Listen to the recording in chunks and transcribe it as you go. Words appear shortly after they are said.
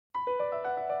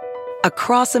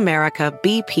Across America,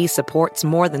 BP supports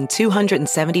more than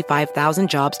 275,000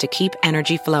 jobs to keep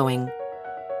energy flowing.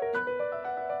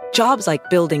 Jobs like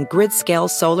building grid-scale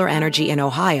solar energy in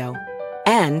Ohio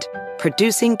and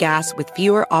producing gas with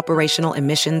fewer operational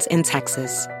emissions in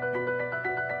Texas.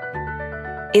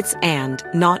 It's and,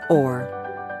 not or.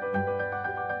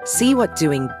 See what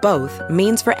doing both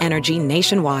means for energy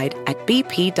nationwide at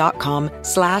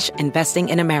bp.com/investing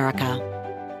in America.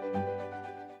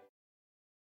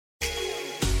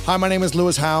 Hi, my name is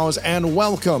Lewis Howes, and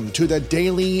welcome to the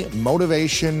Daily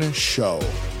Motivation Show.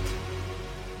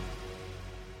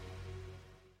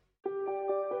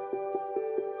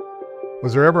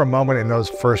 Was there ever a moment in those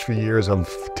first few years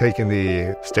of taking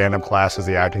the stand-up classes,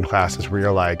 the acting classes, where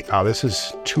you're like, oh, this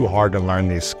is too hard to learn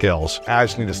these skills. I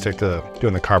just need to stick to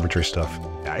doing the carpentry stuff?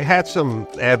 I had some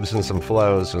ebbs and some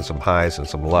flows and some highs and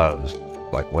some lows.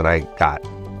 Like when I got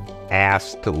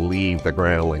asked to leave the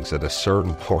Groundlings at a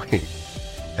certain point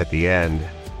at the end,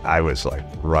 I was like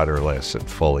rudderless and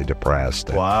fully depressed.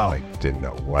 And, wow. Like didn't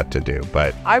know what to do.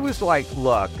 But I was like,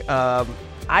 look,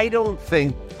 I don't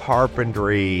think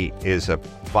carpentry is a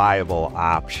viable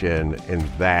option in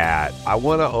that I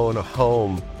want to own a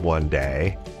home one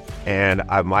day, and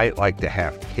I might like to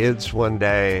have kids one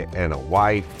day and a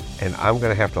wife, and I'm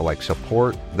going to have to like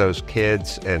support those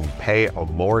kids and pay a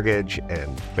mortgage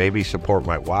and maybe support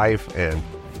my wife and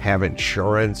have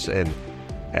insurance and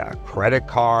a credit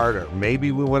card, or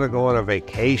maybe we want to go on a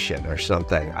vacation or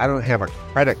something. I don't have a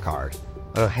credit card.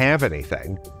 I don't have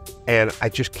anything. And I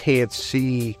just can't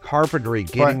see carpentry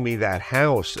getting me that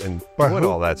house and doing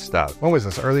all that stuff. When was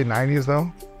this, early 90s though?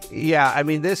 Yeah, I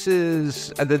mean, this is,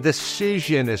 the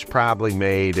decision is probably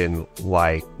made in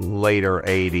like later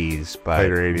 80s, but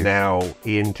now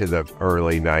into the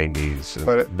early 90s,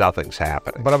 and nothing's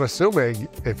happening. But I'm assuming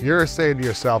if you're saying to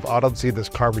yourself, I don't see this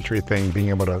carpentry thing being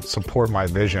able to support my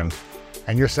vision,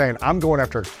 and you're saying, I'm going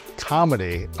after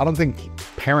comedy, I don't think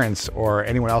parents or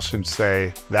anyone else should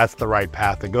say that's the right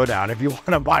path to go down. If you want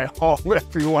to buy a home,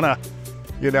 if you want to,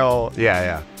 you know.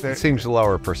 Yeah. It seems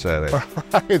lower percentage.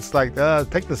 It's like,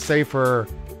 take the safer,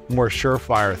 more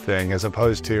surefire thing as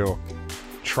opposed to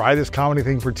try this comedy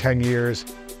thing for 10 years.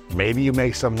 Maybe you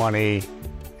make some money,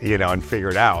 you know, and figure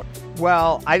it out.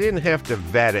 Well, I didn't have to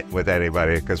vet it with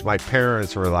anybody because my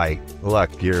parents were like,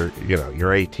 look, you're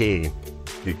 18.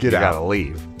 You gotta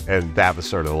leave. And that was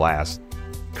sort of the last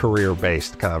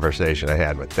career-based conversation I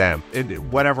had with them.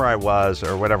 Whatever I was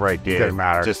or whatever I did, didn't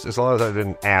matter. Just as long as I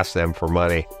didn't ask them for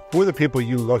money. Who were the people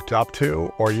you looked up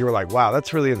to, or you were like, wow,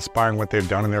 that's really inspiring what they've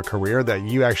done in their career, that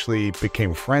you actually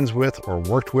became friends with or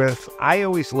worked with? I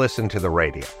always listened to the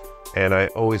radio, and I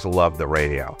always loved the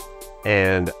radio.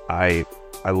 And I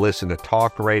listened to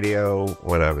talk radio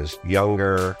when I was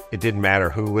younger. It didn't matter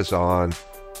who was on.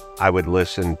 I would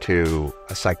listen to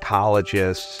a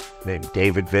psychologist named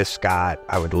David Viscott.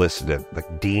 I would listen to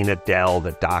Dean Adele,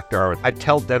 the doctor. I'd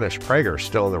tell Dennis Prager,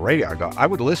 still on the radio, I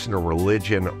would listen to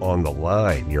Religion on the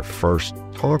Line, your first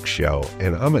talk show,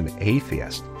 and I'm an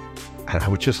atheist. And I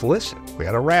would just listen. We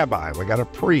got a rabbi, we got a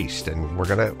priest, and we're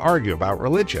going to argue about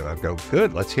religion. I'd go,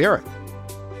 good, let's hear it.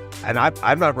 And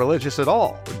I'm not religious at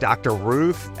all. Dr.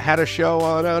 Ruth had a show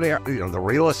on out here, you know, the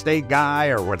real estate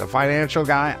guy or the financial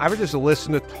guy. I would just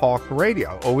listen to talk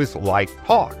radio. Always liked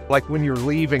talk. Like when you're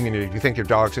leaving and you think your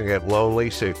dog's going to get lonely,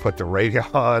 so you put the radio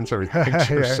on, so you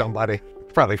picture somebody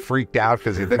probably freaked out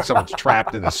because you think someone's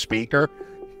trapped in a speaker.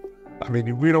 I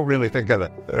mean, we don't really think of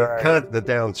the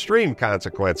downstream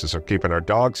consequences of keeping our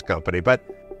dogs company, but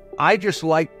I just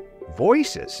like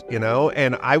voices, you know,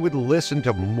 and I would listen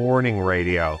to morning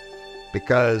radio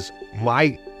because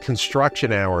my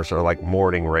construction hours are like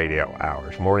morning radio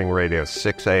hours. Morning radio,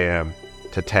 6 a.m.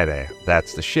 to 10 a.m.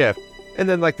 That's the shift. And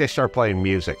then like they start playing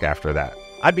music after that.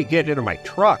 I'd be getting into my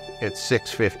truck at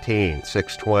 6:15,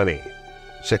 6:20,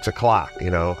 6 o'clock,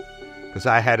 you know, because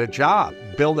I had a job,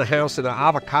 building a house in an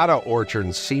avocado orchard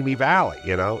in Simi Valley,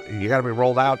 you know. You got to be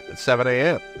rolled out at 7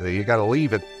 a.m. You got to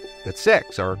leave at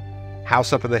 6, or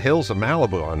house up in the hills of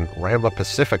Malibu on Rambla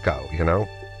Pacifico, you know.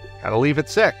 Got to leave at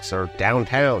 6, or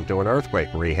downtown doing earthquake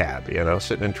rehab, you know,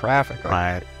 sitting in traffic.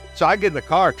 Right. So I get in the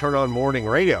car, turn on morning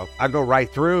radio. I go right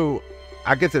through.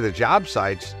 I get to the job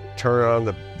sites, turn on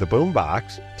the boom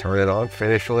box, turn it on,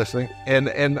 finish listening.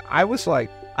 And I was like,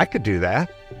 I could do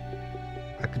that.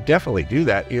 I could definitely do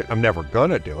that. I'm never going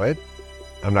to do it.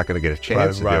 I'm not going to get a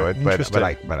chance to do it, but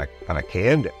I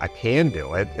can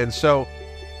do it. And so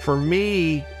for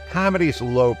me, comedy is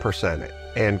low percentage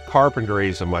and carpentry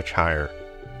is a much higher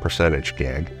percentage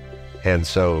gig. And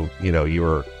so, you know, you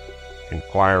were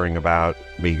inquiring about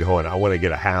me going, I want to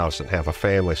get a house and have a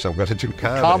family, so I'm going to do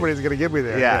comedy. Comedy's going to get me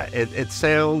there. Yeah, it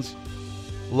sounds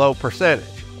low percentage.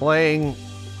 Playing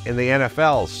in the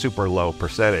NFL is super low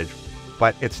percentage,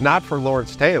 but it's not for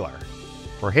Lawrence Taylor.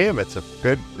 For him, it's a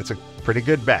pretty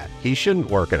good bet. He shouldn't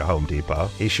work at a Home Depot.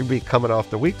 He should be coming off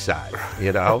the weak side,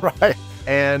 you know? Right.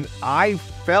 And I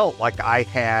felt like I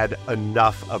had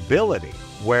enough ability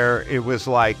where it was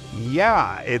like,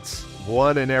 yeah, it's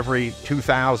one in every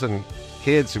 2,000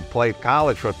 kids who played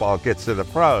college football gets to the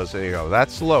pros. And you go,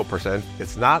 that's low percentage.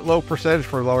 It's not low percentage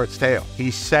for Lawrence Taylor.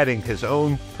 He's setting his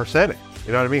own percentage.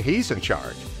 You know what I mean? He's in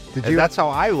charge. That's how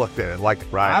I looked at it.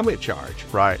 Like, right. I'm in charge.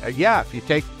 Right. Yeah, if you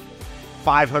take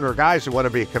 500 guys who want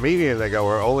to be a comedian, they go,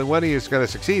 well, only one of you is going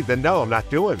to succeed, then no, I'm not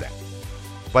doing that.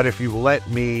 But if you let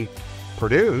me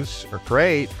produce or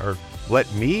create or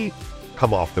let me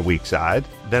come off the weak side,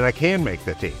 then I can make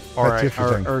the team. Or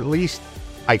at least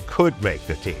I could make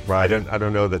the team. Right. I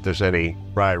don't know that there's any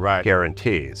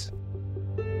guarantees.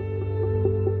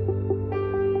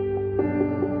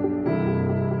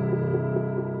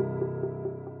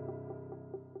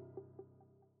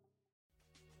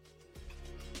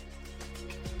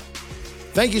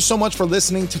 Thank you so much for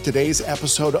listening to today's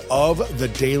episode of The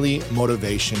Daily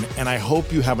Motivation, and I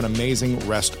hope you have an amazing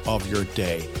rest of your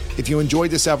day. If you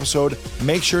enjoyed this episode,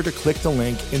 make sure to click the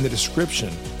link in the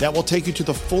description. That will take you to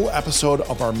the full episode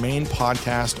of our main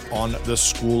podcast on the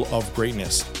School of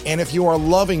Greatness. And if you are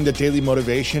loving The Daily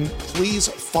Motivation, please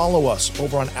follow us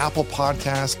over on Apple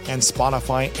Podcasts and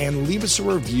Spotify, and leave us a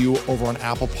review over on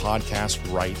Apple Podcasts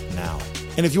right now.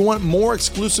 And if you want more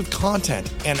exclusive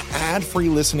content and ad-free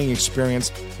listening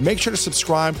experience, make sure to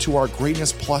subscribe to our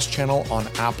Greatness Plus channel on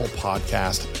Apple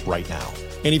Podcast right now.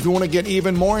 And if you want to get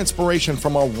even more inspiration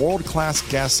from our world-class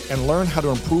guests and learn how to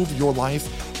improve your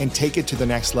life and take it to the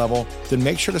next level, then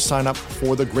make sure to sign up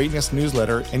for the Greatness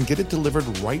newsletter and get it delivered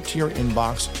right to your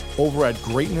inbox over at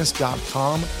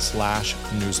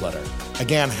greatness.com/newsletter.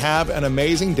 Again, have an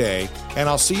amazing day, and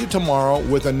I'll see you tomorrow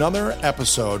with another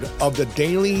episode of the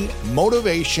Daily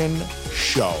Motivation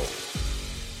Show.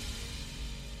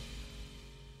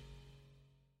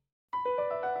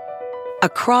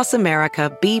 Across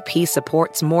America, BP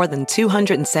supports more than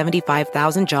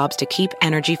 275,000 jobs to keep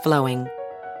energy flowing.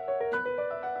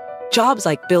 Jobs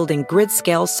like building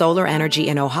grid-scale solar energy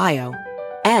in Ohio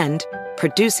and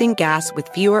producing gas with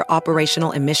fewer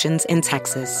operational emissions in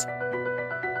Texas.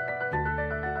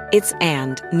 It's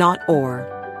and, not or.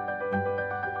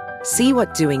 See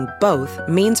what doing both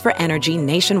means for energy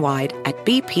nationwide at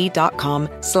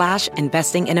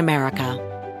bp.com/investing in America.